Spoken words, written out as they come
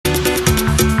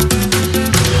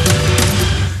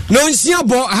No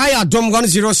nsiabo haya dom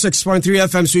 106.3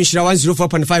 FM so nshira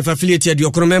 104.5 affiliate de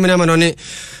okromemena manone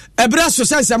ebra so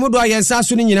sense amodo ayensa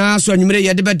so ni nyina so anwumere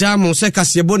ye de beda mo se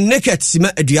Kasiebo Naket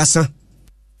sima aduasa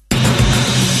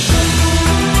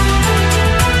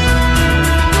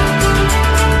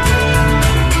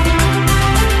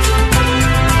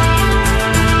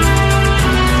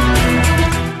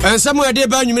Ensamu ade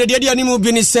ba anwumere de animu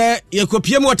bi ni se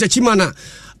yekopiem watachimana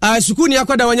sukuni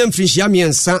akwada wanya mfinhia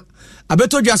miensa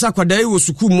abeto dwasa kwada wo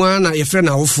suku mu na yefre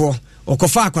na wofo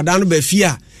okofa akwada no ba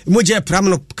fia moje pram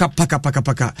no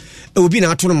paka obi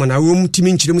na ato no na wo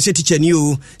mtimi nkyire mu se teacher ni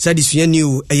o sadisua ni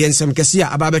o eyensem kese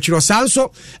a aba betwiro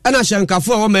sanso ana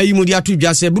hyankafo a wo mayi mu di ato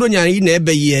dwasa buronya yi na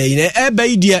eba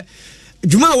yi die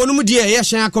dwuma wonu mu die ye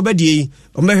hyan akoba die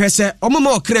omehwese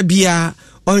omoma okra bia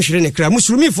onhwere ne kra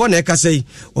musurumifo na ekasai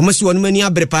omasi wonu mani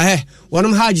abrepa he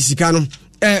wonum haji sika no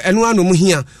enu anu mu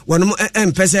hia wonum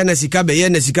empese na sika be ye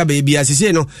na sika be bia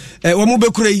sese no wo mu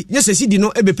bekurei nye sesi di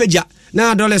no ebepagya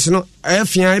na dollars no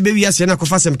afia ebewi ase na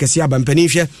kofasem kese aba mpani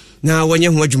hwe na wonye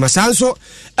ho adwuma sanso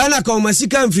ana ka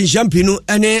omasika mfin champinu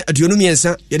ene aduonu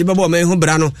miensa ye de bebo man ho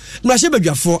bra no na hye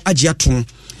badwafo age atom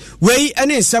wei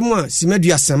ene nsam a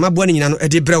simadua sama bo ne nyina no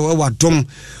ede bre wo wadom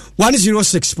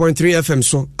 106.3 FM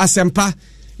so asempa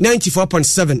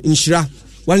 94.7 inshira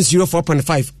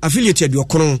 104.5 affiliate de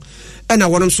okron ena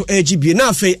wonom so AGB na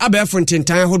afei aba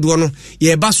fontentan hodo no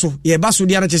ye baso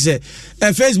de ara chese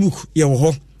Facebook ye wo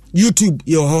ho YouTube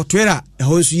ye wo ho Twitter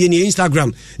ho so ye ni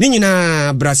Instagram ni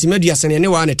nyina brasimadua sene ne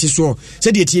wa na tiso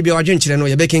se de tie bia wadwenkyere no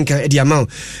ye bekenkan edi ama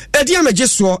edi amaje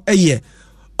so eye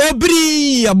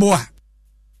obri aboa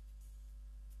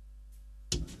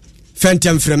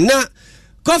Phantom from na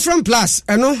Confront Plus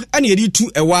eno ene yedi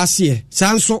tu ewase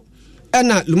sanso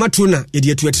ena lumatuna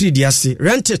yedi atu atiri diase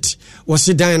rented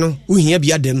wose dan no uhia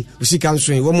bia dem usika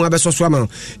nso wo mu abesoso ama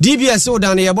DBS o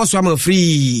dan ye boso ama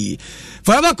free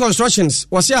Forever Constructions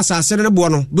wose asase ne bo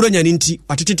no bronya ni nti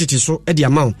atetete so e di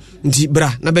ama nti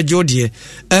bra na bejo de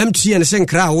MTTD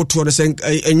senkra woto no sen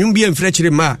enwum bia mfrechire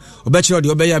ma obechire de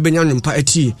obeya benya nwumpa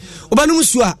ati obanum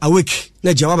su a awake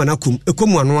na jawama na kum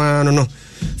ekomu ano no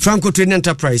Franco Trading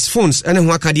Enterprise phones ene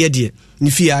ho akade de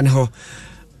ni fia ne ho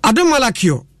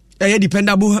adomalakio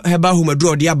dependable heba home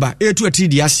draw de aba etu atiri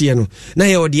de ase no na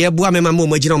ye ode eboa mema ma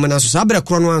magina o menaso sabra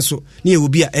kro no anso na ye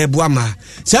obi a eboa ma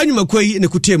saa nyuma kwai ne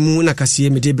kutemu na kase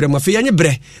me de brema fe yanye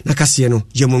bre na kase no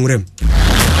yemonwrem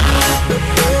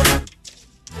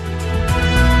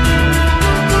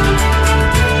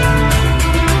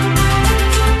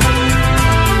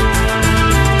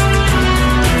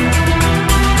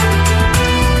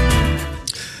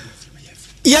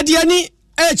yadiani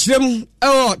echirem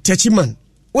techiman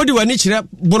wodi wani chire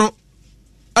bono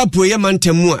apoye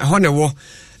mantemu ho ne wo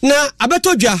na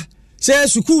abetodwa se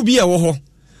suku bi e wo ho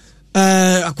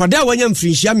akwada wanya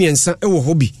mfrinhia miensa e wo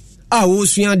ho bi a wo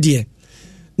sua de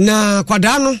na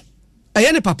akwada no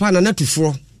eye ne papa na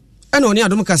natufo ena oni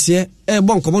adom kase e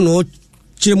bonkomo no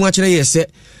chiremu akire yese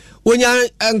onya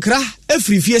ankra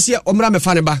afrifie se omra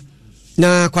mefa ne ba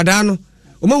na akwada no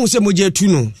omahu se moje atu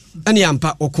no ene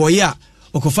ampa okoye a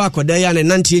okofa akwada ya ne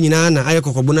nantie nyina na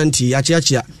ayekokobo nantie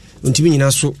achiachia ntimi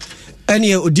nyina so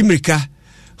ene odimirika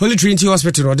Holy Trinity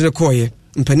Hospital odene koye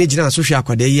mpani gina so hwe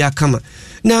akwada ya kama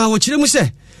na wo kiremu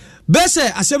se bese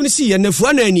asem ni si ye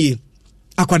nafu na ani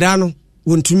akwada no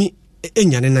wontumi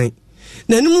enyane nan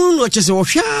na nemu no chese wo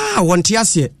hwa wonte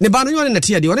ase ne ba no yone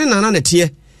nete de wone nana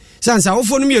nete sansa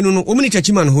wofo no mienu no omuni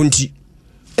tachiman ho nti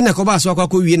ena ko ba so akwa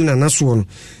wie ne nana so no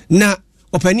na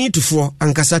opani tufo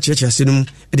ankasa cheche senum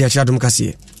e de achadum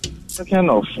kase. Second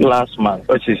of last month,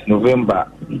 which is November,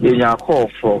 in a call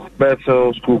for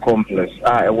Bethel School Complex,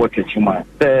 I work at Chuma.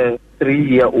 The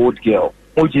 3-year-old girl,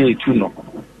 Moji Tuno.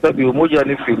 Sabi umoja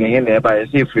ni free ni eba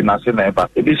ese free na se na eba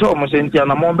ebi so mo se ntia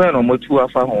na mo be no mo tu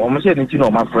afa ho mo se nti no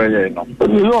ma frere no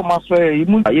yo ma frere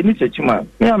imu ye ni chechima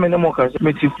me amene mo ka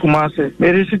me ti kuma se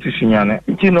me resi ti sunyane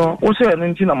nti no wo se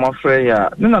nti na ma frere ya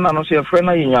ni na no se frere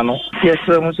na yinya no ye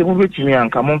se mo se mo betimi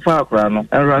anka mo fa akra no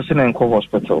NRSA na nko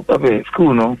hospital sabi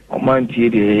school no o man ti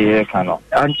de ka no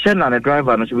anche na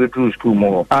driver no se be through school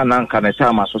mo ana nka na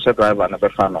chama so se driver na be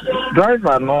fa no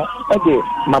driver no e de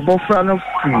ma bofra no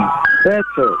free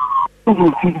better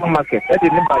market at the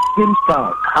number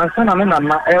Jamestown and sana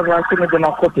na era se me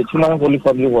na cottage na Holy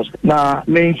Family was na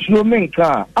me show me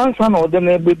car and sana o dem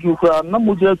na bedu kra na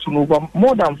moja to no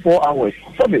more than 4 hours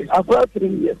sabi akra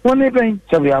 3 years one even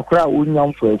sabi akra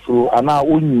unyam for ana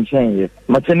onyi chen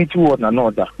maternity ward na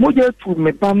order moja to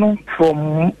me pano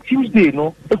from Tuesday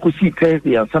no e ko see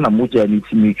Thursday and sana moja ni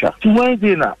timika to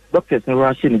Wednesday na doctors no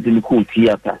rush in the cool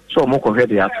theater. So moko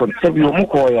head ya from sebi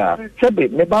moko ya. Sebi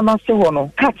me ba na se ho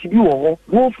no cat bi wo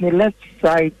both the left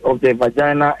side of the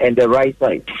vagina and the right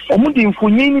side. Omudi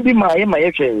mfonyin bi ma ye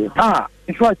hwe.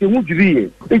 In fact,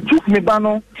 it took me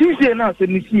bano Tuesday na se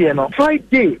ni see no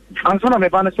Friday and so na me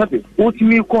bano sabi o ti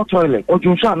me call toilet o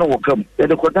junsa no welcome the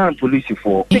Kodan police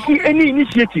for taking any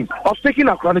initiative of taking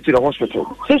a client to the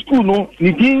hospital. Say school no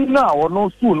ni din na or no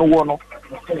school no one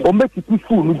o make it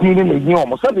school no din na ni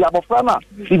o sabi abofra na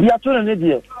e bi ato na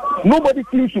dey nobody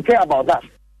seems to care about that.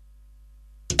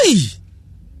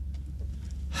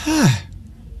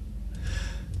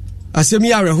 Asemi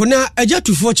yare hona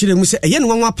ajatufo kire mu se eye no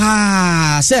nwa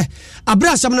pa se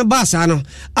abra asam no ba sa no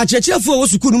akirekirefo wo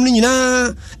sukuru no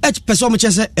nyina pese o mo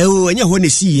chese enye ho ne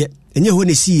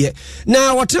siye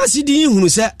na wotena sidi hunu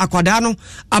se akwada no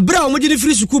abra o mo gine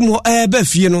free sukuru mo ba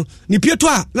fie no ni pieto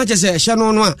a na chese hye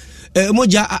no no a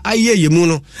moja ayeye mu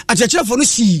no akirekirefo no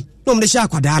si no mde sha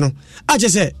akwada no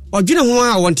achese odwene ho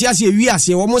a wonte ase wi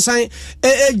ase wo mo san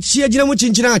chie gina mu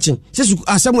chinchina achen se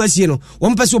asam asie no wo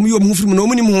mpese wo mu yom ho firi mu no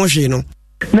omuni mu ho hwe no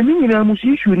na ni nyina mu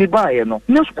si issue ni baaye no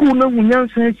na school na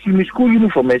hunyansa si mi school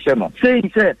uniform e she no say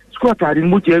school atari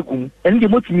mo je agum ene de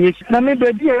motimi esi na me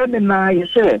ba bia me na ye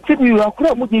se bi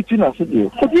akura mo je tu na se de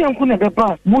so bi enku na be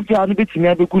ba mo ja no betimi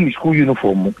abeku ni school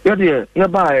uniform ye de ye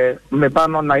ba me ba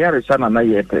no na NRSA na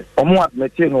ye pe omo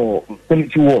admete no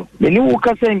community war me ni wo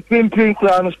ka say pempem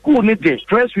kra no school ni de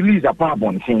stress release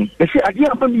ababon thing e se ade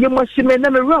abam ye ma se me na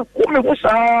me ra ko me wo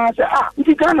sa se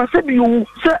ndi kana se bi wo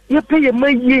se ye pe ye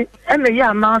maye ene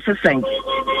ya na se sen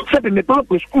se be me pa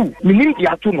ko school me ni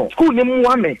dia to no school ni mu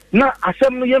ame na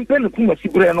asem no ye pen kuma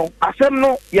sibre no asem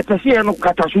no ye pese no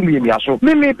katasu mi aso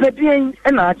me pedien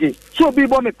na age so bi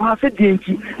bo me pass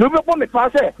dienki no bi bo me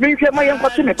pass me hwe ma ye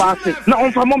nkwate me pass na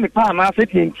onfa mo me pa na ase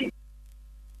dienki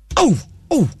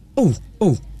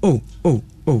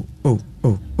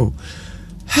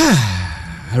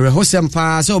rehosem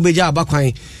pa se obeja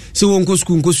abakwan se wonko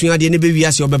school nko sua de ne be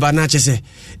wiase obeba na chese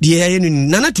de ye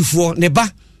nana tufo ne ba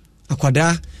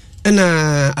akwada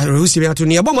na arehosem ato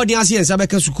ne yebo modin ase ensa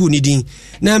beka school ni din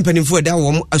na mpanimfo eda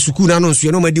wo school na no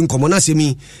nso no madi nkomo na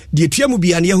semi de tuamu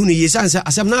bia ne yahunu yesansa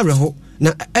asem na areho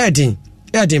na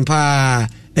edin pa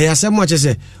asem mo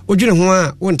chese odwene ho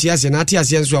a wonte ase na ate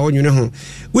ase enso a wonwene ho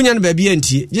wonya no ba bia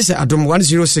nti gese adom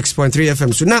 106.3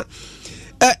 FM so na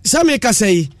same ka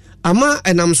sei ama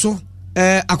enam so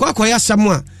akwakoya asem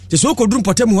a chese okoduru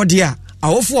potem ho de a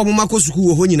awofo omoma ko suku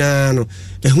wo ho nyina no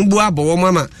ehumbu abo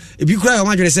mama ebi kura yo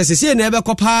madwene sese na ebe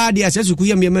kopa de ase suku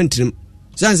yam yamantrim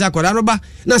sansa akwara no ba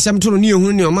na asem to no ne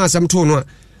ehunu ne o ma asem to no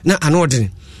na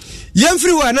anodene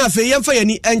yemfiri wa na afi yemfa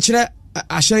yani enkyere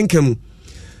ahyenkam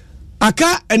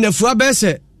aka enafua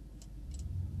bese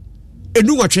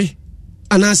edu nwotwe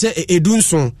anase edu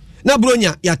nson na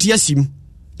bronya yate asim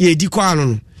ye di kwa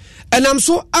no enam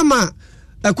so ama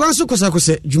ekwan so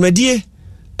kosakose dwumadie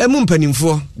emu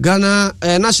mpanimfo Ghana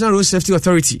National Road Safety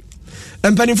Authority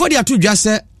mpanimfo de ato dwa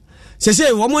se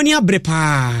wo moni abre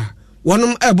pa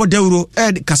wonom ebo dawuro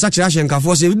kasa kira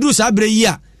hyenkafo se duru sa abre yi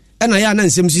a na ya na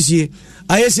nsem sisie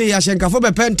ayese ya hyenkafo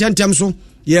be pententem so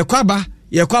ye kwaba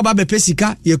be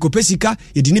pesika ye kopesika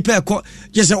ye dinipa ekọ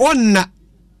jese onna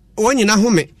wonyina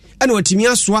home ena watimi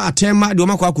asoa atema de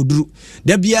omakọ akoduru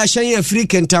da bia hyen ye free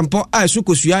kentampo a so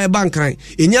kosua e bankran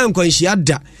enya nkwanhia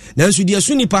da na nso de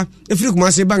asu nipa e free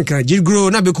kuma se bankran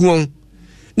jirgro na beku won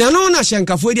na no na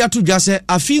hyenkafo di ato dwa se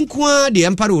afinkua de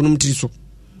empare wonum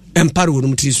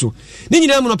tiri so ni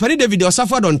nyina mu no pani David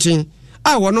Osafo Adonten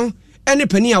a wono ene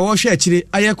pani a wo hwe akire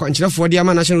aye kwankyerefo de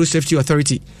ama National Safety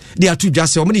Authority de ato dwa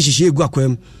se o me de hihye egu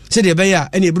akwam se de be ya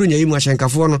ene ebru nya yimu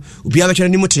ahyenkafo no obi abetwere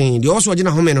ni mutin de oso ogina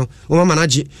home no o mama na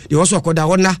age de oso akoda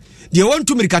wona de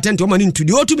wontu mirikatente o mani ntu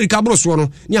de otu mirika bro so no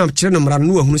ni am kire no mra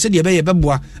no ahunu se de be ye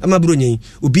beboa ama bru nya yi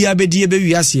obi abedi be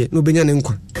wiase no benya ne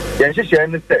nkwa ye hihye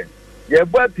ne se ye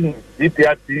bapin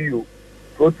DPRTU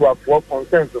to for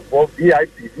consent for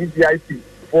VIP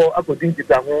for according to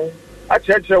ho a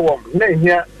church wom na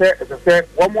hia se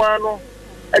womo ano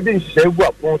e bi nhihye egu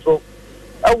apon so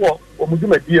ewo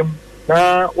omudumadiem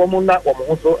na womo na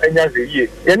womo so enya hweye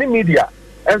ye ni media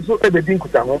enso ebedi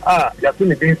nkuta ho ya to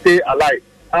ne bi stay alive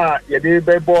ye de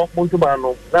bebo montuma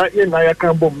no na ye na ya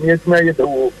kan bom ye tuma ye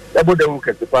dawo dawo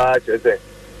ketepa chese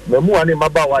memu ani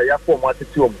mabawa ya form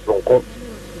atete omsonko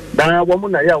na womo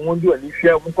na ya won do ani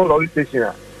hwe mo ko station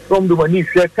a from do ani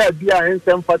hwe ka bia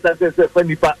ensem fata se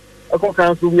fanipa akọ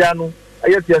kan so bia no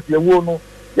ayeti ewo no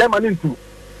ya mani ntu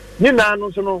ni na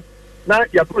no so no na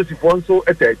ya prosifo nso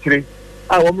etachire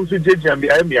womo so jejiambi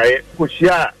ayemiaye ko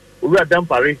hia owura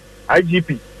dampare IGP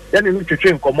ya ne no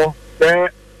twetwe nkomo se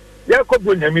ya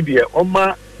kọbụ nyame die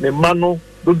ọma ne ma no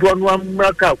dodo no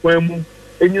amraka kwan mu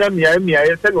enyina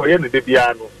mia se no ye ne de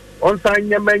bia no onsan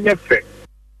nyemanye fe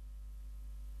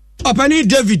Opani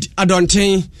David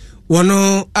Adonten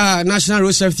wono National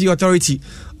Road Safety Authority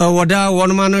woda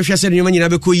wono ma no hwese ne nyina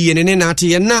beko yie ne na ate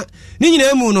ye na ne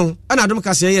nyina mu no ana adom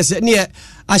kase ye se ne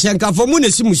ahyankafo mu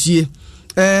ne simusie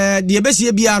de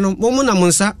besie bia no mo na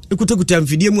monsa ekutakuta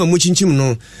mfidie mu amuchinchim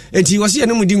no enti wose ye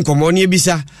no mu di nkomo ne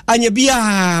ebisa anya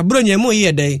bia bronya mu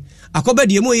ye den akoba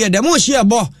de mu ye den mo hye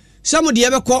ebo samu de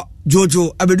beko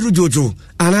jojo abeduru jojo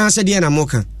ana se de na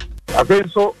moka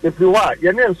so if you are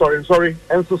sorry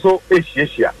and so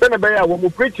eshia then be ya wo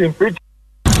preaching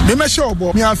me me show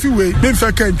bo me afi we me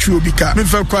fa kan tru obi ka me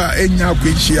fa kwa enya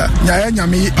kwechia nya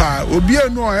nyame pa obi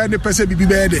enu o ya ne pese bibi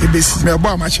be de ebesi me bo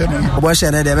amache no bo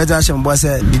she ne de be ta she bo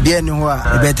se bibie ni ho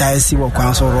a be ta esi wo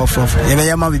kwan so rof ye be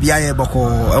ya ma bibia ye boko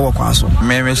e wo kwan so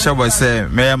me show bo se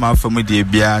me ya ma fa mu de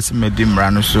bia se me di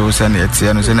mra no so se na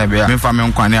etie no se na bia me fa me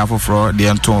nkwane afoforo de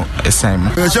ento esen mu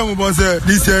me show bo se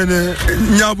this ne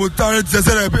nya bo tare se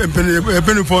se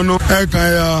epeni fo no e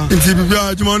kan ya nti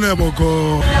bibia juma na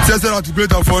boko se se at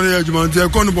plate for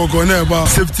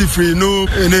safety free no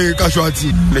any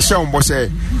casualty Michelle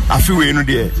Mbose afi we no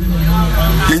de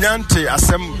yenyante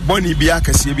asem boni bia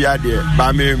kase bia de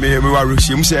ba me wa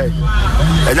rohiem se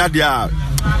enya de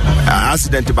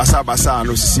accident basa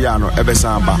no sisi ano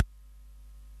ebesa ba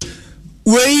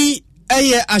wei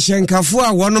eye ahyenkafo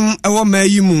a wonom ewo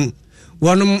mayi mu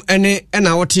wonom ene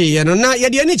na wote ye no na ye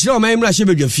de ani kire o mayi mra hye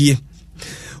bedwafie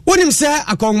wonim se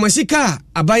akonmasika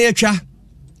abayatwa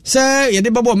se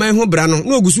yede babo man ho bra no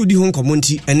na ogusu di ho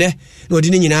nkomonti ene na odi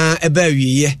ni nyina eba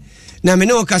awieye na me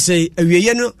ne o kase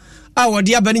awieye no a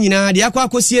wode aba ni nyina de akwa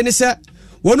akosie ne se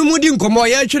wonu mudi nkomo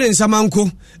ya twere nsamanko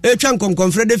etwa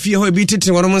nkonkonfre de fie ho ebi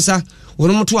tete wono nsa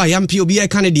wono moto ayampe obi e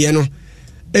kane de no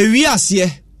ewi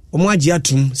ase omo agi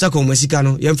atum saka o masika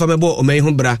no yemfa mebo o man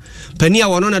ho bra pani a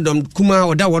wono na dom kuma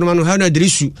oda wono ma no ha na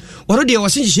dirisu wono de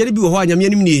wose hihye bi wo ho anyame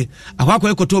anim nie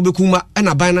akwa ekoto obekuma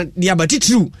na ban na de aba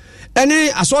titru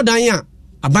ene asodan a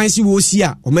aban si wo si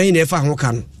a o man na efa ho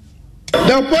ka no.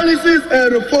 The policies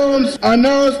and reforms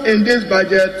announced in this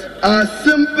budget are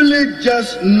simply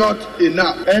just not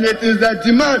enough. And it is the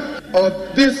demand of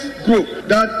this group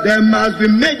that there must be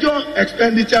major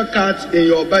expenditure cuts in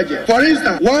your budget. For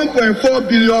instance, 1.4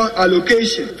 billion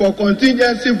allocation for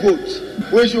contingency votes.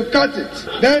 We should cut it.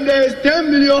 Then there is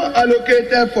 10 million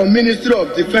allocated for Ministry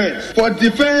of Defense, for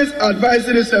Defense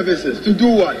Advisory Services. To do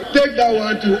what? Take that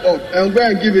one too off and go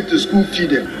and give it to school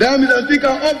feeding. Then, Mr. Speaker,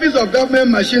 Office of Government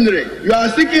Machinery, you are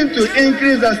seeking to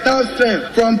increase the staff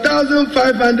strength from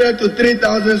 1,500 to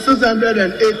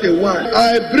 3,681.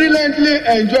 I brilliantly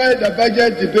enjoyed the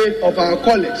budget debate of our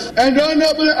colleagues. And the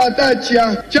Honorable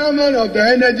Atachia, Chairman of the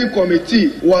Energy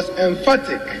Committee, was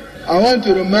emphatic. I want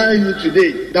to remind you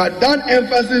today that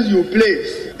emphasis you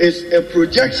place is a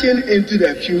projection into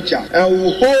the future and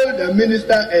will hold the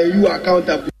minister and you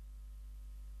accountable.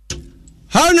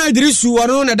 How na Idrisu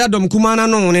wano na dadom kumana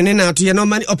no ne na to ye no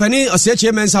mani opani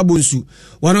oseche mensa bonsu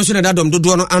wano so na dadom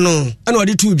dodo no ano ana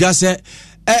odi tu dwa se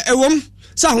ewom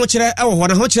sa ho kire ewo ho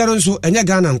na ho kire no nso enye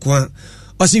Ghana nko a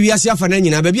osi wiase afa na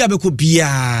nyina ba bia beko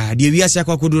bia de wiase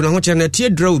akwakodo na ho kire na tie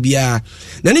draw bia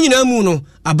na ne nyina mu no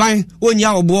aban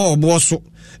onya obo so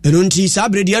eno nti sa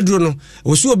bredi aduro no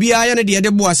osu obi aya ne de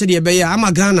de bo ase de be ya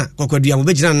ama Ghana kokodua mo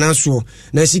begina nanso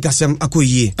na sikasem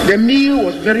akoyie. The meal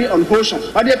was very unwholesome,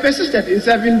 but they persisted in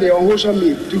serving the unwholesome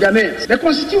meal to Ghanaians. The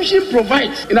Constitution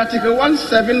provides in Article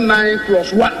 179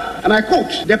 Clause 1, and I quote,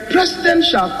 "The President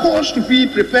shall cause to be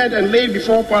prepared and laid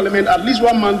before Parliament at least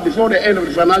 1 month before the end of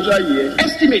the financial year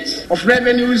estimates of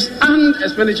revenues and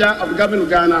expenditure of the government of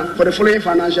Ghana for the following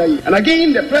financial year." And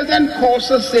again, the President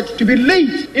causes it to be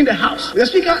laid in the House. The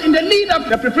Speaker, in the lead up,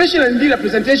 the preparation and indeed the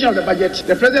presentation of the budget,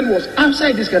 the President was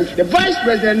outside this country. The Vice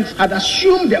President had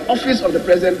assumed the office of the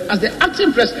President as the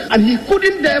acting President, and he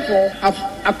couldn't therefore have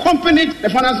accompanied the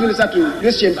Finance Minister to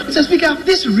this chamber. Mr. Speaker,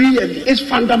 this really is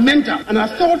fundamental, and I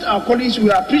thought our colleagues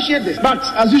would appreciate this. But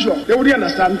as usual, they wouldn't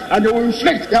understand, and they will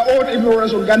inflict their own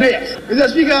ignorance on Ghanaians. Mr.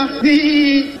 Speaker,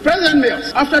 the President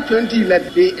mails after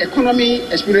 2011, the economy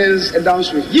experienced a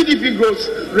downswing. GDP growth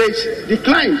rate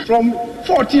declined from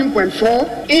 14.4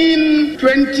 in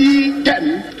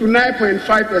 2010 to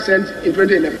 9.5% in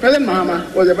 2011. President Mahama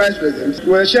was the Vice President, he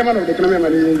was the Chairman of the Economic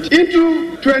Management.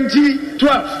 Into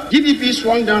 2012, GDP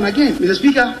swung down again. Mr.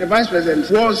 Speaker, the Vice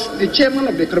President was the Chairman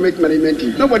of the Economic Management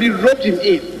team. Nobody roped him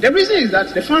in. The reason is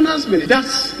that the Finance Minister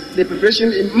does the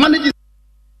preparation in managing.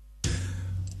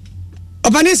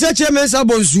 Opani se chairman sa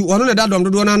bonsu wono na dadom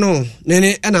dodo na no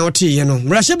nene na wote ye no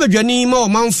mrahye badwani ma o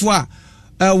manfo a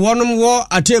wonom wo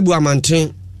atebu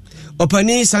amanten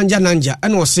opani sanja nanja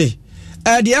ene wo se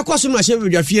de ekoso no ahye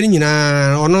badwafie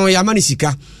nyina ono yamane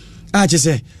sika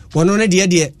chese wono ne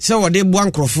de se wode boa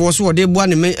nkrofo so wode boa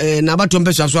ne na abato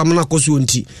mpesa so amana koso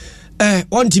nti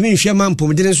ontimi nhwe ma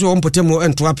mpomdene so ompotemo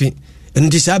entoape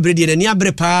nti saa bredi ne ni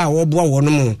abre pa wo boa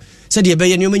wono mo se de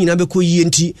beye nyoma nyina be ko yie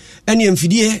nti ene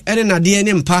amfidie ene na de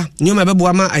ne mpa nyoma be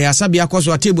boa ma ayasa bia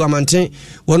koso atebu amanten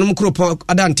wono mkropo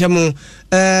adantem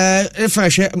efa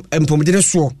hwe mpomdene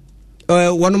so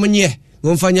wono mnye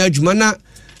wonfanya adwuma na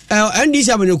NDC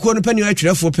abanyokuo no pani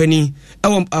atwerefo pani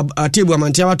atebu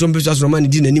amantia wato mpesa so man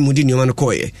di nani mudi nyoma no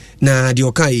koye na de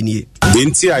oka yenie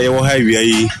denti aye wo ha wia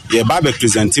yi ye ba be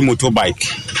present motorbike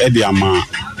e de ama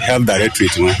health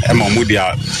directorate no e ma mu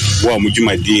dia wo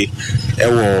amudwuma die e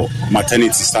wo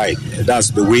maternity side,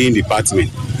 that's the weighing department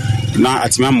na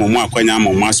atima mo akwanya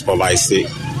mo supervise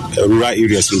rural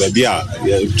areas in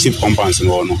the chief compounds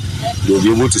no they will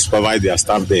be able to supervise their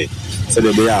staff there. So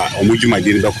they are omujuma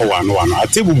did the one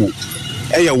atebubu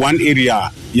one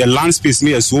area your land space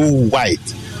near so wide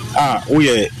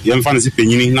young fancy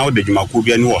penny now the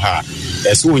Jumakubia no ha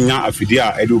so nya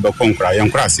afidia edu be konkra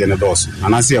yankra se ne dos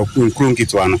and I say a kun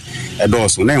kitwano a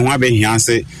dos na ho be hian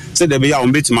say the be ya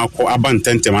on betima ko aban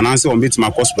tentem and I say on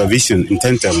betima ko supervision in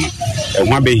tentem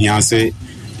ho be hian say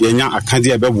yenya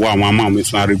akade ebeboa amama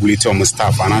metuna regulate on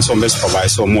staff and also best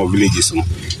supervise some more villages no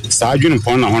sa adwun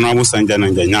pon na honorable sanja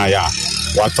na nyanya ya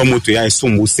watomoto ya so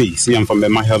mu say am from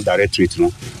the health directorate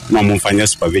no na mo fanya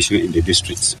supervision in the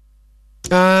district.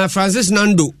 Francis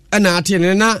Nando ana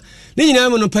atene na nyina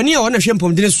mu no pani a wona hwe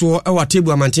mpomdene so e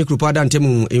watebu amante krupa da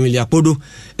ntemu Emilia Podo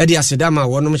e de asedama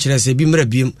wono mkyere se bi mra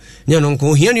biem nya no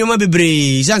nko hia nyoma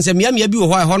bebre sanse mia bi wo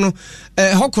ho no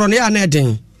hokro no ya na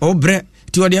eden obre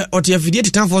ti wode otiafidie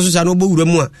titanfo so sa no bowura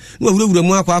mu a no wura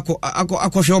mu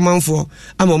akɔhwe omanfo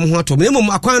ama mo ho ato me mom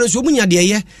akwan no so munya de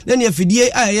ye na ne afidie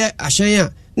ayɛ ahyen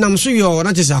a nam so yo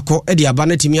na tese akɔ e de aba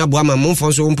na timi abo ama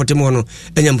momfo so mpotemo no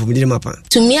enya mpomdire mapa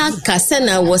tumi aka se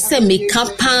na wo se meka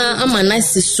pa ama na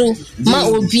siso ma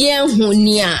obie hu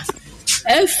ni a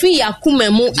efi yakuma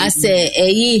mu ase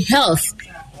eyi health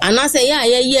anase ya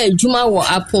adwuma wo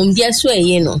apombia so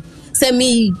eyi no se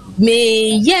me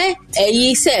ye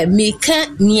eyi se me ka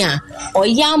nia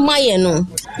oya maye no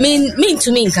me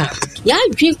to me ka ya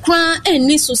dwi kwa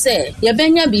eni so se ye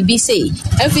benya bibi se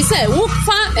efi se wo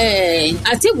fa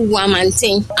atebu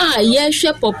amanten ye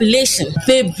hwe population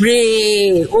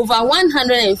bebre over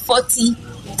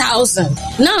 140,000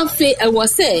 now fe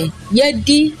was say ye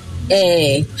di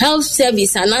health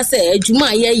service anase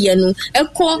adwuma ye no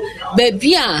ekọ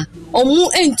baby a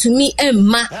omu entumi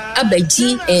emma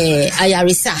abaji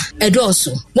ayaresa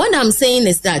edoso. What I'm saying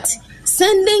is that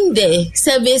sending the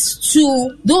service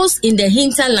to those in the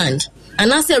hinterland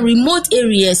and as a remote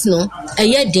areas no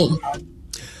ayedin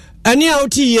ani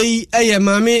auti yi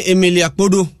mame Emilia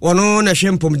Podo wono na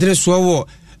hwempomdene so wo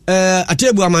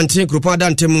atebu amante krupa da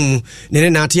ntemu ne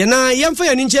na ate na yemfa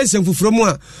ya ninche nsemfufuro mu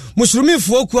a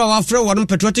musulmifo ku a wafre wono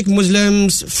Patriotic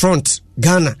Muslims Front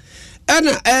Ghana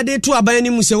ana ede to abani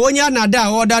mu se wonya na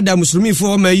da oda da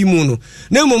musulmifo ma yi mu no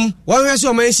na mum wonhwe se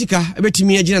o man sika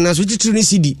ebetimi agina na so titiri ni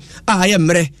sidi aye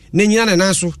mre na nyina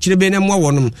na so kirebe na mo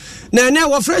wonom na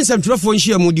wafre nsemfufuro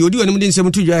nhia mu di odi wonom de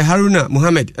nsemtudwa Haruna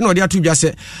Muhammad na odi atudwa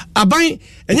se aban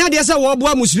enya de se wo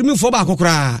boa musulmifo ba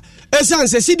akokora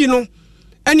esanse sidi no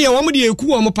ene wo mo de eku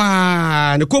wo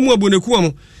pa ne komu abu ne ku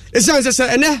wo esanse se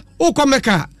ene o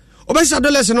komeka obesa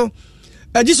dollars no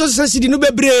Jesus said no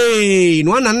bebre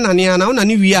no anane ana ona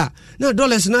ne wi a na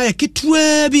dollars na ya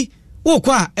ketua bi wo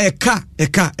kwa eka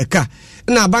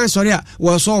na ban sori a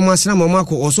wo so o masena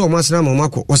momako o so o masena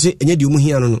momako o se enye di omu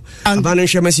hia no aban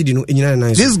nhwe masidi no enyina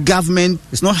na. This government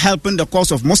is not helping the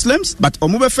cause of Muslims, but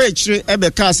omobe fe chire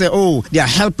ebeka say they are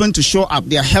helping to show up,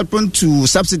 they are helping to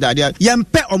subsidize. They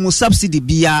yempe omo subsidy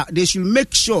bia, they should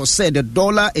make sure say the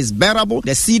dollar is bearable,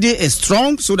 the CD is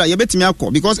strong, so that yebetimi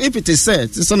akọ. Because if it is said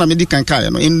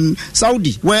in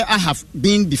Saudi, where I have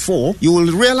been before, you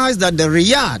will realize that the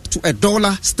riyal to a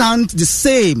dollar stands the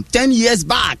same 10 years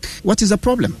back. What is the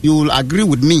problem? You will agree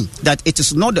with me that it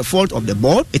is not the fault of the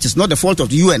board, it is not the fault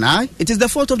of you and I, it is the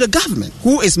fault of the government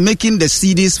who is making the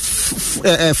CDs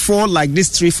fall like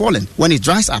this tree falling when it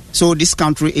dries up. So this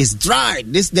country is dry.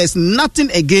 There's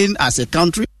nothing again as a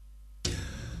country.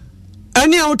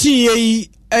 Any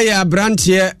OTA branch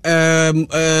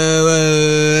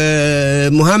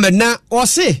Muhammad na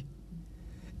ose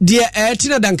de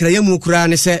tina dankra yamu kura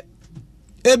ne se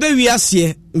ebe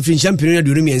wiase mfinhyam penu na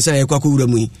durumi ensa yakwa ko wura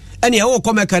mu ene e wo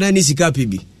komeka na ni sika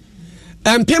pebi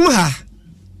empem ha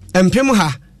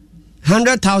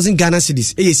 100,000 Ghana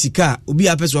cedis sika obi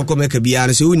apeso komeka bia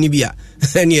no se woni bia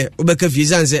ene obeka fie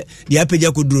sanse de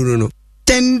apeja ko duro no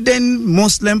attending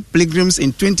Muslim pilgrims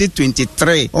in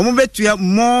 2023. Omubetua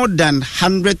more than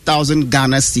 100,000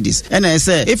 Ghana cedis. And I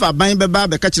say, if I buy beba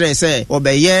be catch say or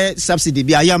be ye subsidy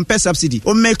be a yampe subsidy,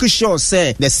 or make sure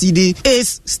say the CD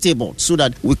is stable so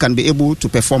that we can be able to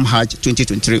perform Hajj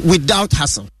 2023 without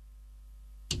hassle.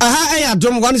 Aha,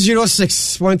 Dom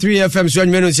 106.3 FM, so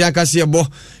you know, Kasiebo,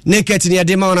 Naket near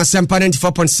Dema on a Sampa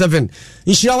 94.7.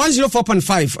 In Shia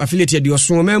 104.5, affiliated your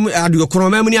Swamem, your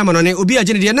Chronomania, Manone, Ubia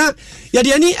Gendiana,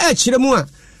 Yadiani, Chiremua,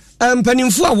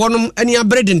 Penimfua, one any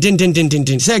bread and tin,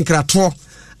 Sankra Tor.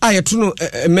 I know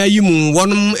Mayum,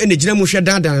 one in the Jemusha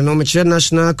Dada, no mature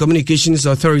National Communications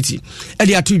Authority.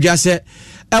 Edia two just said,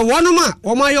 one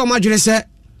or my major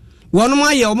one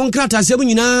my omunkrata se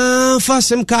nyina fa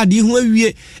sem card hu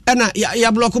awie na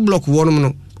ya block one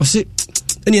no o se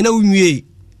ene na unwie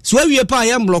so awie pa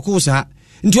ya block sa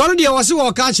nti ono de wo se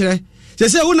wo ka kire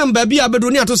se wonam ba bia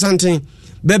bedo ni ato santen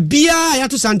ba bia ya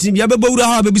to santen bia bebawura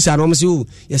ha ba bisa no mo se o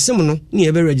yesem no ni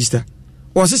e be register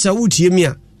o se sa wutie mi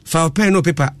a fa pen no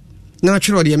paper na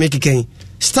atwero de make kan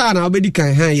star na obedi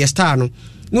kan ha ye star no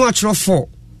no atwero 4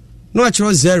 no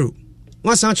atwero 0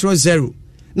 no san atwero 0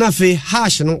 na fe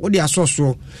hash no wo de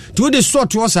asoso to de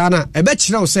sort wo sa na e be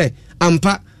kire wo se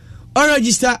ampa o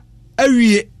register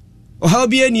awie o ha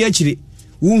obi ani akire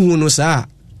wuhu no sa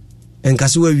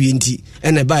enkase wa wie nti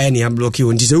ene ba ye ne block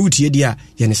yo nti se wutie dia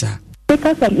ye ne sa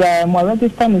because of my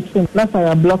register machine, that's why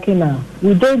I'm blocking now.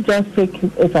 We don't just take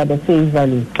it at the face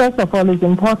value. First of all, it's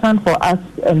important for us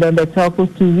and then the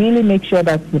telcos to really make sure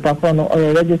that the perform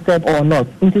or registered or not.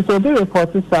 It is be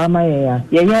reported to Sama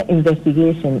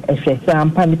investigation.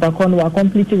 The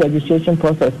complete registration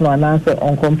process no answer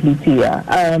on complete here.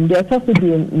 There has to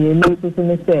be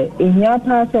in here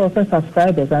pass or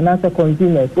subscribers and answer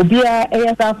consumers. We be a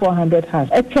ASR 400 hash.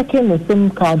 Checking the SIM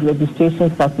card registration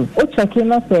status.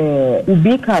 Checking us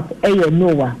big up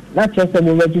NOA, not just a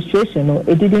registration,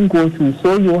 it didn't go through,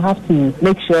 so you have to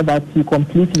make sure that you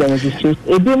complete the registration.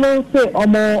 It didn't say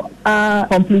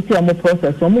complete the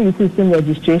process, you see some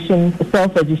registration,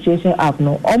 self-registration app,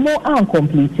 no,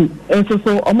 complete. And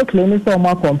so claim is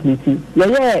complete.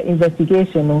 Yeah,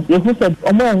 investigation, no, you said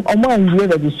year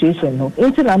registration, no,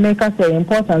 into America say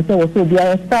important, so also be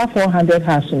a star 400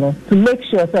 hash, no, to make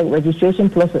sure that registration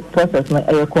process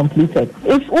is completed.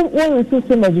 If one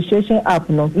system registration app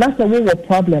no that's a real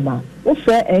problem we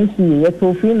share NCA your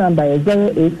toll free number is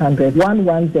 0800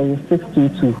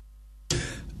 110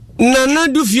 Nana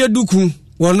du fie duku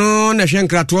wono na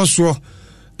hwenkrato so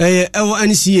ewo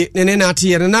NCA ne na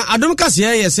ate na adom kase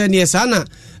ye ne sa na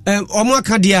omo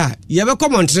akade a ye be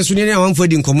commentre so ne na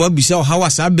wamfodi nkomo abisa o hawa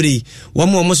sabre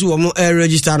wo so wo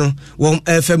register no wo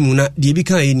FM na de bi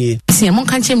kan eni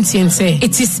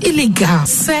it is illegal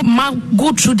say ma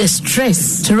go through the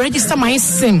stress to register my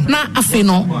sim na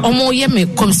afeno omo ye me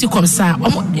komsi komsa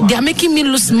they are making me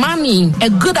lose money, a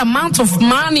good amount of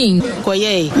money.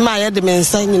 Koye ma ye de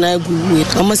mensa nyina gugu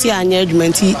omo si anya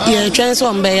adwumenti ye twen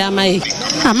so mbe ya mai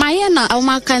amaye na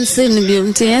omo cancel ni bi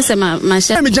nti yense ma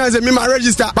share me chance me ma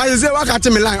register but you say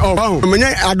wakati me line oh me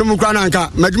adom kra na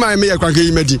nka madwuma me ye kwanke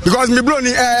yi medi because me bro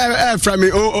ni from me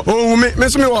me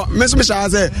so me sha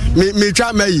say me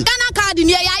try me Ghana card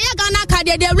ni ya Ghana card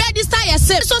they register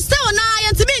yourself so still na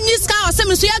yentimi nyi ska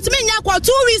osem so yentimi nya kwa 2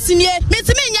 weeks ni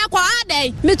metimi nya kwa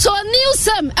adai me to new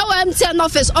sem e wa MTN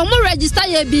office omo register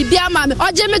ye bibia ma me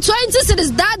oje me 20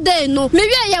 cities that day no me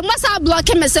wie ye masa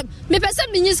block me sem me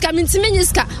pese me nyi ska metimi nyi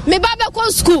ska me baba ko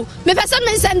school me pese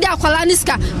me send akwala ni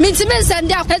ska metimi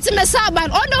send akwati me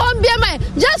saban ono on bia ma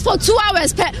just for 2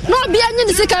 hours pe no bia nyi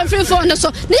ni sika free phone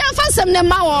so ni afa sem ne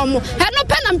ma wo mo he no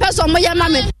pe na mpe so mo ye ma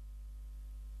me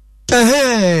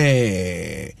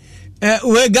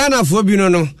we Ghana for bi no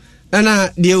na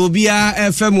de obi a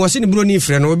FM wo se ni bro ni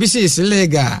frɛ no obi se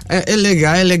illegal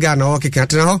na o keka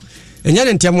tena ho enya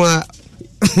ne ntɛm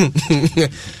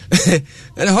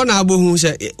a ho na abohu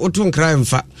se otu nkra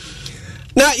mfa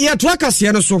na ye to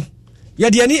akase no so ye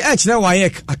de ani a kyerɛ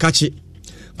wayek akache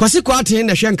kwase kwate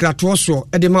na hwɛ nkrato so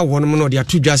de ma wonom no de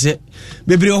atodwa se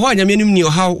bebre ho anyamenum ni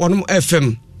oha wonom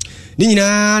FM ni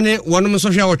nyina ne wonom so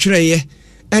hwɛ wo twerɛye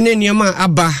ene niema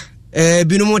aba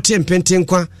binom tempenten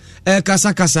kwa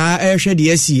kasa hwɛ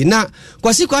de asi na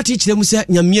kwasi kwate kyerɛ mu sɛ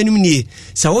nyamenum nie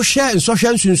sa wo hwɛ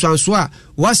nsɔhwɛ nsunsuanso a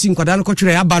wasi nkwada no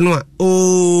kɔtwerɛ aba no a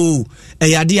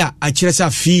ɛyade a akyerɛ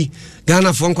sɛ fi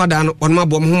Ghana fo nkwada no wonom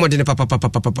abɔ mo homode ne papa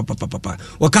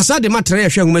wakasa de matre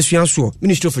hwɛ nwomasuan so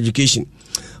Ministry of Education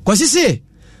kwasi se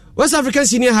West African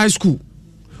Senior High School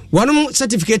wonom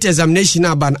certificate examination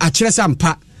aba no akyerɛ sɛ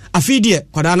mpa afidie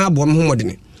kwada no abɔ mo homode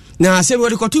ne na sɛ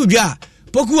wori kotu dwa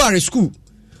Pokuare school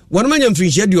wonom anya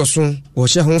mfinhia dioso wo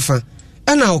hye ho fa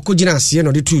ana okogina ase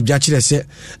no de tu dwa kire se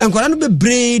enkwara no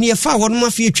bebre ne fa won ma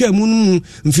fi atwa mu no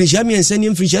mfinhia miensa ne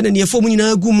mfinhia ne fo mu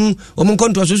nyina gu mu omo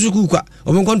nkonto asosuku kwa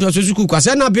omo nkonto asosuku kwa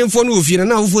se na bemfo no ofie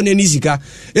na ofo ne ni sika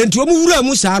enti omo wura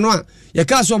mu saa no a ye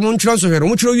ka so omo ntwero so hwere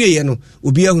omo twero wieye no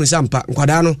obi ahunu sampa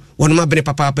nkwada no won ma bere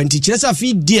papa nti kire sa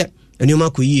fi die enioma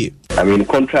koyie. I mean,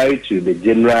 contrary to the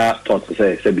general thought,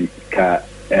 say free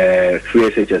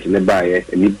SHS nearby,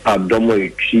 and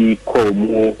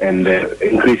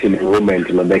increase in enrollment.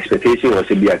 The expectation was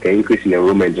to be an increase in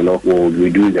enrollment, will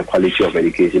reduce the quality of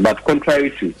education. But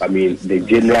contrary to, the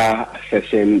general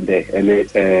assessment,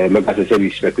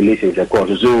 the speculations, of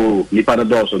course, so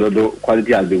the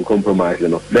quality has been compromised.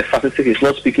 The statistic is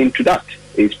not speaking to that.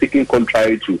 It's speaking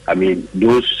contrary to,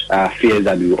 those fears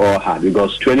that we all had,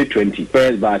 because 2020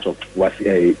 first batch of was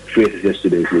free SHS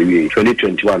students,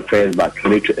 2021 first batch,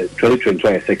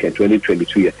 2021 a second,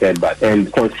 2022 a third batch,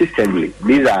 and consistently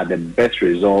these are the best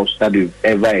results that we've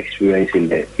ever experienced in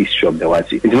the history of the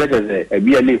WASI.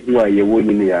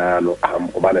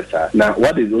 Now,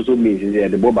 what it also means is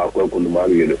that the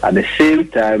at the same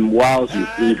time, whilst we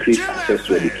increase access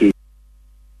to education.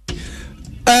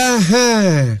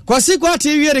 Kwasi kwa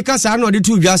TV de kasa no de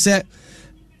tu dwa se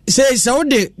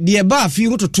de ba fi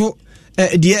hototo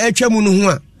de atwa mu no ho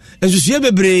a ensusue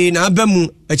bebre na aba mu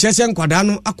a kyese nkwada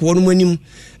no akwo no manim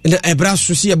na ebra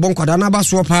so se bon kwada na ba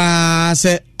so pa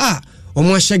se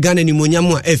omo hye Ghana ni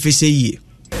monyam a efese yi.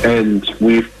 And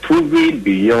we've proven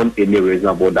beyond any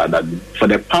reasonable doubt that for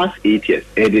the past 8 years,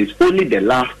 it is only the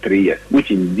last 3 years,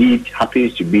 which indeed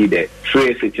happens to be the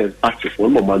free SHS active for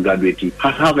graduating,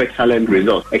 has have excellent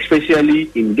results,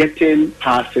 especially in getting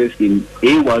passes in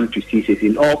A1 to C6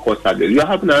 in all course subjects. You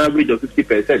have an average of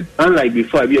 50%, unlike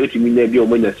before. We used to mean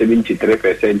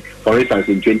 73%, for instance,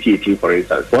 in 2018, for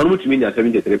instance. One would mean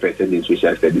 73% in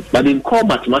social studies, but in core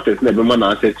mathematics, never man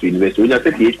access to university, we are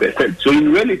 38%. So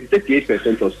in reality,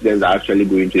 38% of students are actually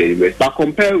going to the university. But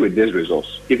compare with these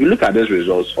results, if you look at these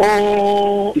results,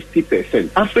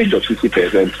 60%, average of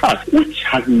 60% pass, which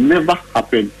has never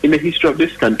happened in the history of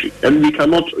this country. And we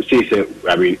cannot say,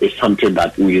 it's something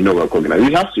that we recognize.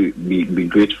 We have to be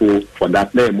grateful for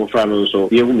that. So,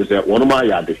 one of my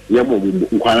yard,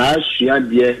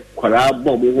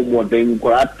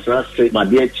 my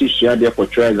dear Chisha, there for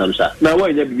treasures. Now,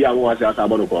 why did you want to ask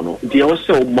about Kono? The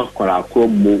also Makara,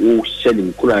 Kromo,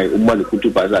 shedding Kurai, Umani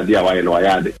Kutupas, dear Wayano.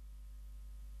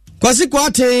 Kwasi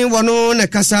kwate wano na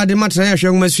kasa de matra ya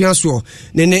hwe masua so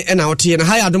ne na ote na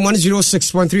high adom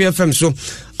 106.3 FM so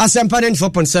asempa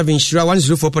 94.7 shira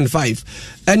 104.5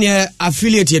 ene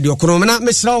affiliate de okono na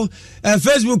mesraw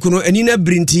Facebook no ani na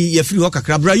brinti ya free ho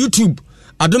kakra bra YouTube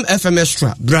Adom FM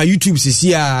Extra bra YouTube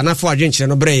sisia na fo adwenkyere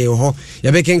no bre ho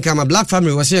ya beken kama Black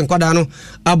Family wase nkwada no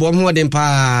abo ho de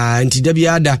mpa nti da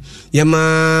biada ya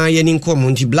ma yani nkom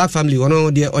nti Black Family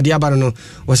wono de odi aba no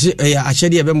wase ya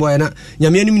akyede ya bembo ya na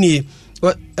nyame anim ni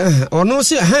ono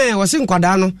se wase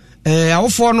nkwada no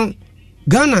awofo no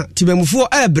Ghana tibemufo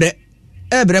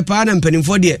ebre pa na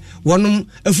mpanimfo de wonom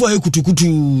afu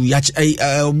ayekutukutu ya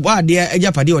bade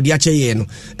ajapade odi akyeye no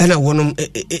na wonom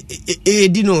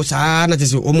edi no saa na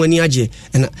tese omani age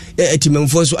na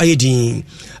timemfo so ayedin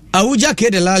awuja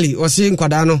kede lali wase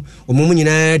nkwada no omom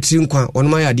nyina tri nkwa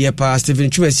wonom ayade pa Stephen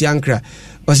Chumesi Ankra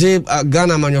wase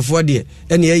Ghana manyofo de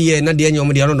na yeye na de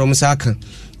anyom de no saa ka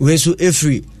we so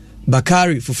Efri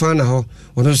Bakari Fufana ho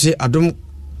wono se Adom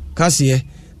Kasiye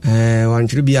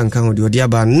wantri bi anka ho de odi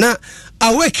aba na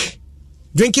awake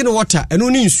drinking water eno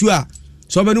ni nsu a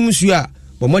so ba no nsu a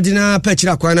bo modina pa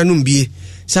kira kwa na no mbie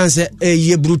sanse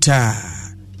ye bruta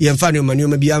ye mfa ne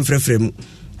manoma bi amfrefre mu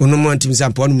ono mo antim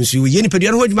sampa no nsu ye ni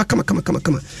pedua no hodwuma kama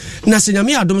na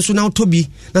senyame adom so na otobi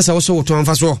na sa wo so woto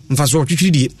mfa so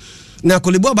twitwidie na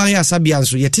kolebo ban ya asabia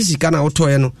nso ye tisika na woto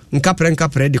ye no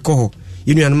nkapre de koho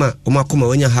yenuanuma omakoma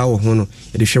wanya hawo ho no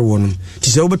ye de hwe wonum ti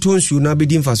se obeto nsu na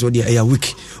bedi mfa so de ya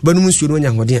week obanum nsu no nya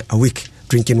hode a week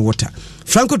drinking water.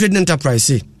 Franco Trading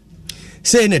Enterprise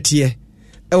say na tie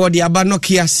wode aba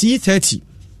Nokia C30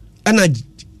 ana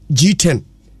G10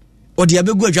 wode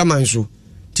abegu adwaman so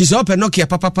ti se open Nokia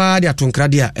papa de atonkra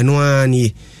de a eno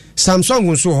ani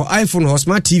Samsung so iPhone ho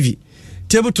smart TV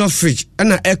tabletop fridge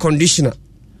ana air conditioner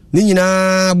ni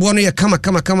nyina bo no ye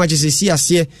kama chese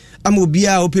ase ama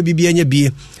obia ope bibia nya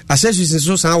bie accessories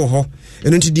so san wo ho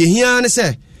eno nti de hia ne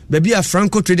se baabi a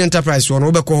Franco Trading Enterprise wo no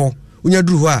obekọ ho unya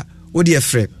duru ho a odi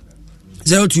efre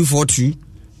 0242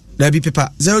 dabi paper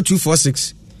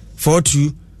 0246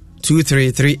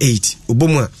 422338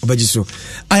 obomu a obagiso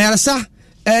ayarasa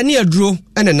ni aduro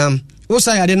enenam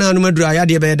wosa yade na anu madura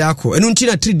yade be da akọ enu nti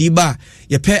na 3D ba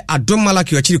ye pe adom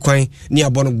malaki akiri kwan ni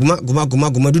abono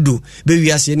guma dudu be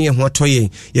wiase ne ho atoye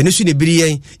ye ne su ne biri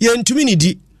yen ye ntumi ni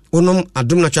di onom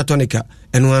adom na twatonika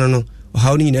enu anu no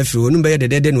how ni na firi onu be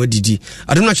de na odidi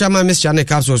adom na chama Miss Chane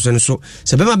capsules so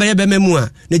se be ma be memu a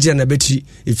ne gira na betri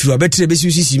efiri abetri be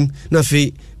sisim na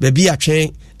fe be bi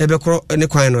atwen ebe kro ne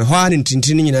kwan no ho ani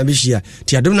ntintin nyina be hia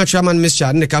ti adom na chama Miss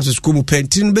Chane capsules ko mu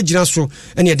pentin be gira so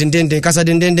ene dendenden kasa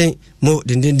dendenden mo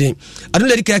dendenden adom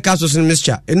le dika capsules no Miss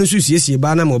Cha enu so siesie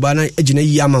ba na mo ba na agina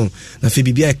yi ama na fe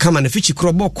bibia e kama na fichi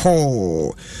kro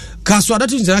boko Kaso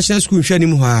Adatu International School hwani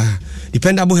mu ha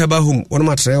dependable herbal home one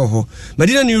matre ho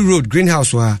Medina New Road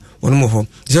Greenhouse wa one mo ho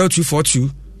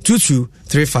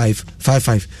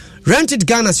 0242223555 rented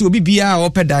Ghana si obi bia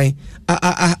opedan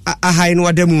a high no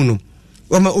adamu no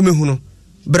oma omehu no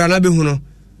brana behu no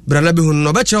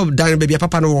no be che dan be bia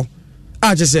papa no wo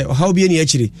a je se how bi ani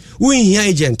akire wo hia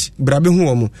agent bra behu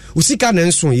wo mo usika na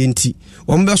nso ye nti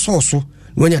wo mbe so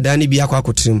wonya dani bia kwa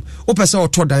akotrim opese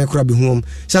oto dan kura be huom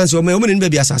sanse o me ne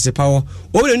bia asase pawo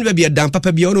o ne bia dan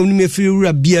papa bia o ne firi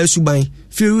wura bia suban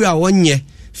firi wura wonye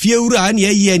fie wura na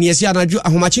ye ne yesi anadwo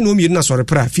ahomache no mienu na sore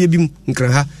pra fie bim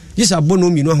nkran ha yesa bo no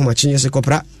mienu ahomache yese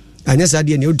kopra anya sa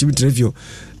de ne o timi trevio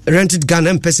rented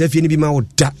Ghana mpese fie ne bi ma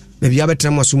oda be bia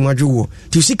betra mo so mu adwo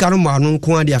ti sika no ma no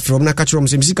nko ade afrom na ka kiro mo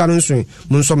se sika no nso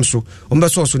mo nsom so o mbe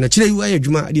so na kire yu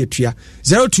ayadwuma ade atua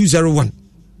 0201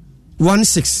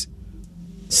 16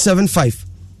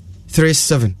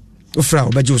 7537 ofra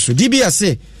obajoso DBS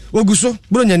oguso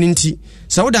bronya ninti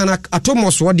sauda na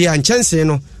atomos wode a nchanse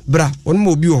no bra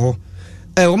onmo obi ho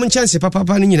wo nchanse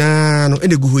papa ni nyina no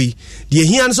ene guhoi de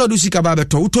hia no so do sika ba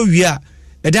beto uto wi a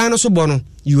edan no so bo no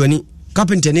yuani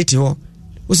carpenter neti ho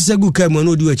osise gu ka mu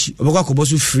no odi achi obakwa kobo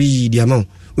so free de amount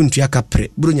untua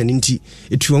kapre bronya ninti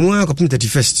etuo mu akopim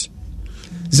 31st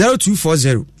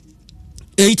 0240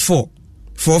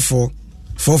 8444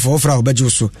 fra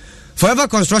obajoso Forever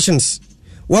Constructions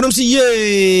one see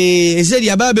ye said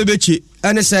ya ba bebechi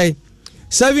and say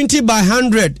 70 by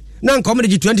 100 nan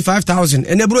comedy 25,000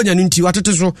 and ebronya nti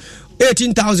watete so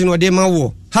 18,000 or de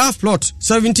mawo half plot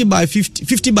 70 by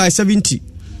 50 by 70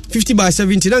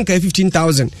 nan kai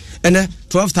 15,000 and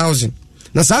 12,000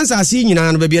 na sansa asi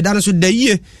nyina no ba bia dan so da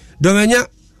yie domanya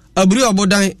aburi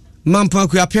obodan mampa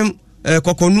kuapem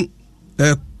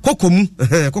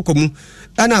kokomu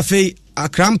ana fei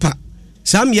akrampa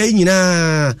sam ye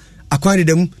nyina akwari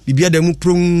dem bibia dem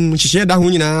prum hihye da ho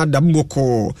nyina da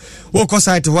boko wo ko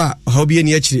site ho a ha obi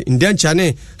ani akire ndancha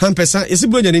ne hampesa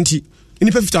esibonya nti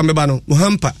ni perfect mbeba no mo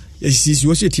hampa yesisi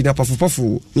wo seti na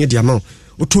pafu ne dia ma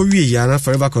oto wie ya na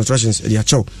Forever Constructions dia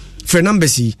chow for number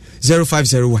C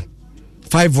 0501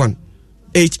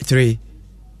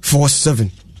 518347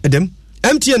 Adam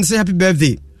MTN say happy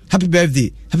birthday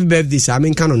sa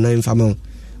men kan on 9 fama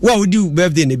what would you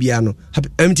birthday ne bia no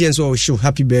MTN so show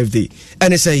happy birthday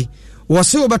and say was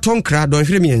so baton kra don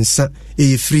hwere miensa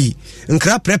e free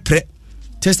nkra prepre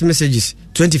text messages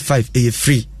 25 e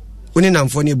free oni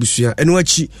namfo ne busua eno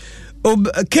achi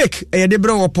cake e de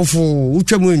bro opofo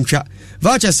utwamu ntwa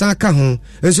voucher san ka ho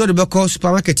enso de beko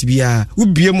supermarket bia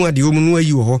ubie mu ade omu no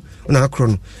ayi ho na akro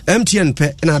no MTN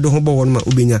pe na ado ho bo won ma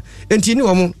ubenya enti ni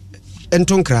wo mo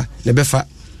entonkra ne befa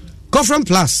Cofran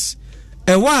Plus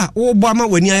ewa wo bo ama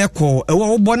wani ayekọ ewa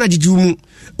wo bo na gigi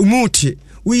umuti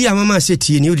wi amama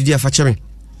setie ni odidi afacheme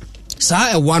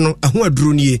saa ewa no eho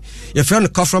aduro nie ye frɛ no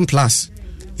Cofran Plus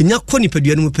nya kɔ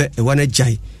nipadua no mu pɛ ewa na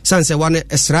jai sanse ewa na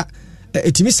esra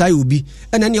etimi sai obi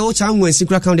ena ne wo cha nwansi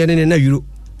kura account ne na euro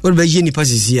wo ba ye nipa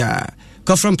sisia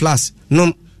Cofran Plus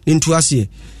no ntu ase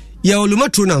ye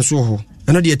olumatro na nso ho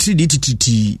ena de 3D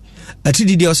tititi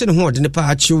 3D de o se ne ho de ne pa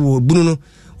ache wo bunu no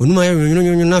onuma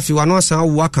yonyo na fi wano asan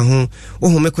wo aka ho wo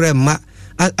home kura ma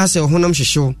ase ho nam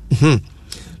hyehyew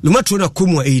lumatro na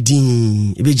komu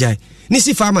edin ebejai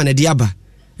nisi farmer na diaba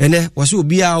ene wose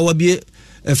obi a wo bie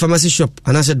pharmacy shop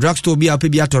anase drug store obi a pe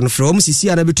bia ton from sisi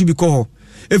ara betu bi ko ho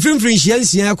efrimfrin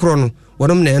hyiansia akro no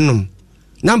wonom na enom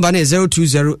number na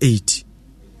 0208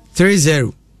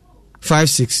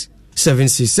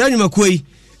 305676 sanyuma koi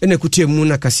ene kutemu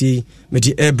na kase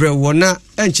medi ebre wona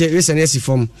enche resane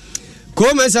asifom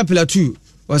Koma esa pilatu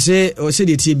ose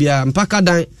de tibia mpaka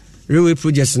dan railway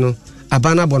projects no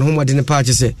abana bon ho mode ne pa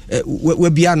che se we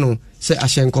bia no se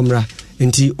ahyenkomra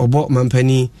enti obo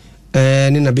mampani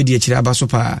ne na bedi akire abaso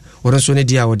pa oronso ne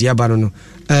dia odi aba no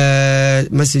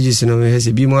messages no he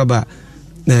se bi mo aba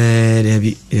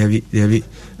debi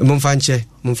mumfanche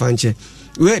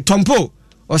we tompo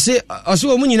ose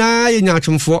wo munyina ye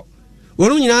nyatwomfo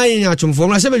wonu nyina ye nyatwomfo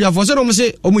mra se bedwafo se no mo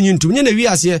se omunyintum nye na wi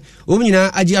ase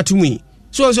omunyina agi atomu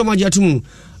so ma agi atomu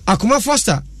akoma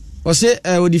foster ose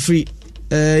odi free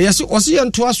Yes, Osia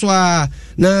and Twaswa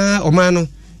na Omano,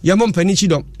 Yamon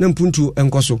Penichidom, Nampuntu and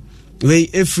Koso. Way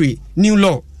a free new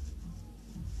law.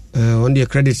 On the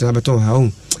credit and abaton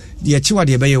home. The Chiwa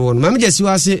de Bay one. Mamma just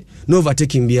was it no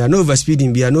overtaking beer, no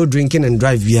overspeeding beer, no drinking and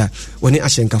drive beer when it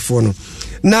Ashenka Fono.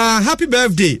 Now, happy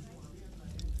birthday.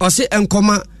 Ose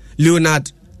Enkoma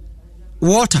Leonard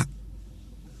Water.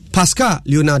 Pascal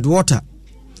Leonard Water.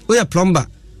 Oya plumber.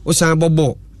 Osan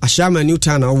Bobo. Ashama New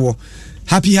Town Awo.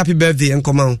 Happy birthday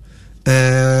Enkoma.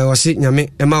 Wase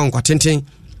Nyame Emma Nkwatenten.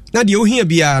 Na de ohia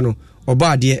bia no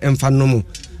oba de emfa nomo.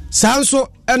 Sanso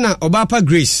ena Obapa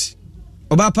Grace.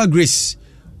 Obapa Grace.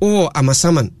 Oh,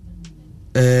 Amasaman.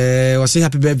 Wase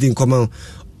happy birthday Enkoma.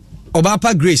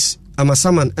 Obapa Grace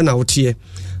Amasaman ena wotie.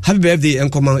 Happy birthday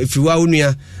Enkoma. If you wa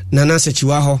unua nana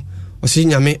sechiwa ho. Wase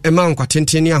Nyame Emma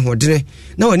Nkwatenten ni ahodene.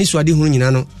 Na wani so ade hu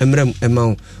nyina no emrem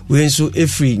Emma. We nso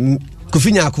efri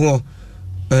kofinya akon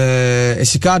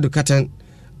esikado katan.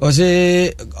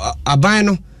 Wase aban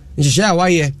no nhihye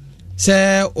awaye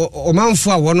se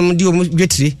omanfo a wonom de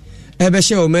omdwetire ebe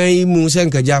hye oman mu se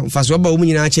nkaja mfaso ba omu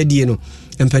nyina akyedie no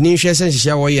empani hwe se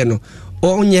nhihye awaye no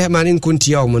onye mane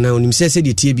nkontia omo na onim se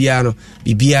de tie bia no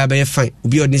bibia be fine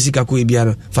obi odne sika ko bia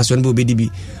no faso no be obedi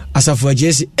bi asafo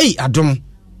agesi adom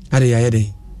ade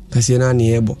yayede kasi na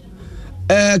ne ebo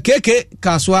keke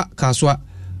kaswa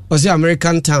ozi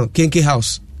American Town Kenke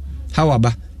House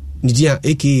hawaba nidia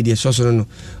aka de soso no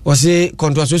wase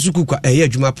kontwaso suku kwa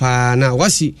adwuma pa na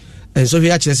wasi enso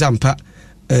hwe akire sampa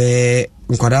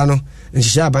nkwada no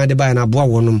nhihya aban de ba na boa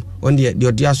wonom onde de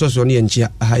odi asoso no yenchia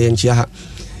ha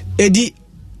edi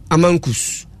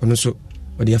amankus ono so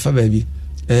odi afa baabi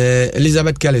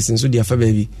Elizabeth Kellis nso di afa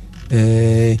baabi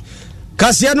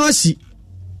Kasiebo asi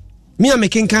mi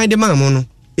amekenkan de maamo no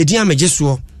edi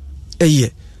amegeso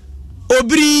eye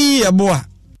obri eboa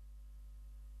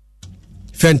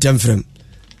Fentem frem.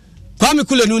 Kwame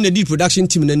Kule no na di production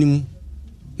team nanim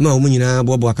ma omu nyina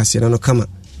bobo Kasiebo no kama.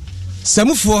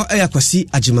 Samufo ayakwasi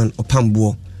agiman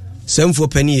opambo. Samufo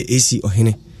pani AC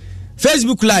ohene.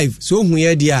 Facebook live so hu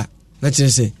ye dia na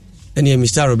kirese ene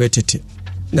Mr. Robert Tete.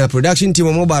 Na production team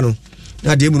omoba no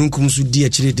na de mununkum so di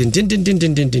akire den.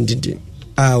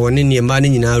 Woni ne ma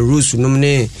nyina Rose nom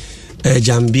ne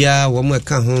Jambia wo mu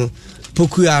aka ho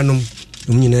Pokuanom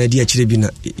omu nyina di akire bi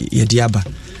na ye di aba.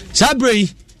 Sabrey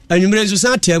anwumre so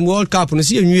santem World Cup no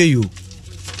se enwie yo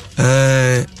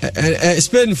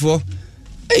Spain for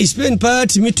Spain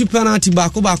party me two penalty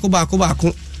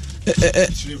bako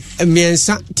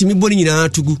miensa timi boni nyina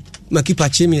tugu makipa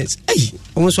chemians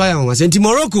omo so aya won senti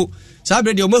Morocco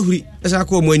Sabrey de omahuri esa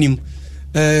ko omo anim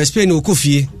Spain o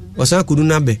kofie osan kodu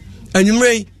nabe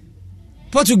anwumre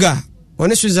Portugal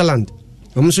one Switzerland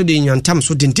omo so de nyantam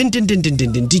so den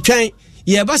twan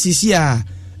ye ba sisi a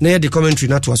na the commentary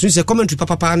na to so say commentary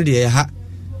papa no de ha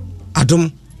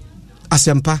adom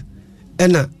asempa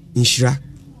ena nshira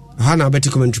ha na beti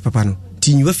commentary papa no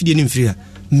tinyi wa fidie ni mfiri a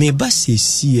me ba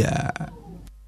sesi a